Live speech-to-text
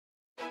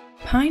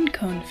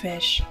Pinecone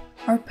fish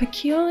are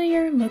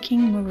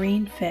peculiar-looking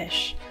marine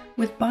fish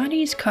with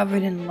bodies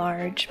covered in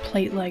large,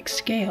 plate-like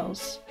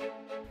scales.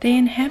 They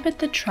inhabit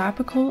the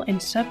tropical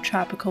and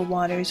subtropical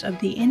waters of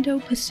the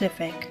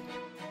Indo-Pacific.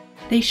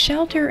 They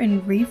shelter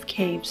in reef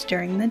caves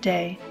during the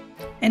day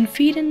and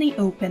feed in the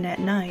open at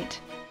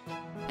night.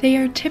 They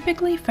are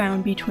typically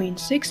found between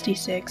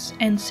 66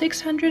 and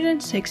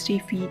 660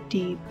 feet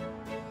deep.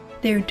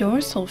 Their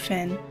dorsal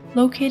fin,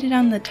 located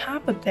on the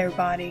top of their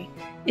body,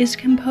 is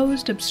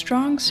composed of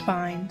strong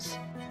spines.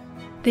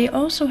 They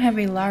also have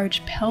a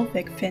large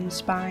pelvic fin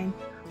spine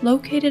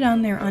located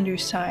on their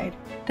underside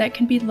that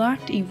can be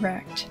locked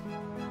erect.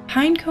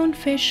 Pinecone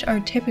fish are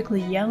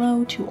typically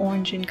yellow to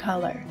orange in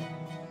color.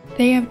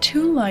 They have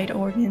two light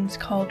organs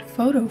called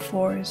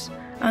photophores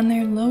on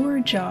their lower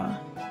jaw.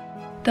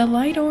 The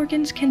light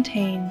organs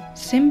contain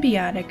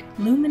symbiotic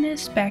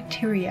luminous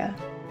bacteria.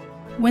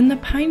 When the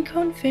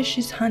pinecone fish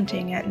is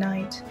hunting at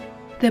night,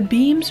 the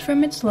beams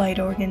from its light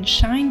organs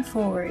shine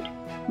forward,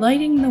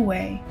 lighting the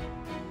way.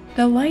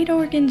 The light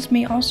organs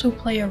may also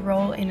play a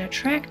role in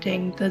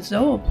attracting the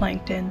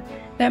zooplankton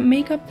that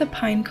make up the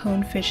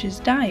pinecone fish's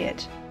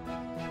diet.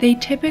 They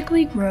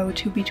typically grow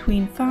to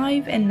between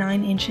 5 and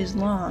 9 inches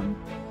long.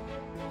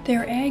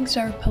 Their eggs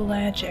are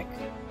pelagic.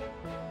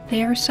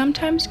 They are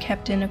sometimes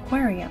kept in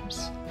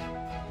aquariums.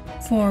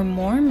 For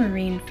more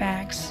marine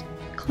facts,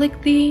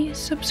 click the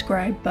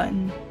subscribe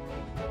button.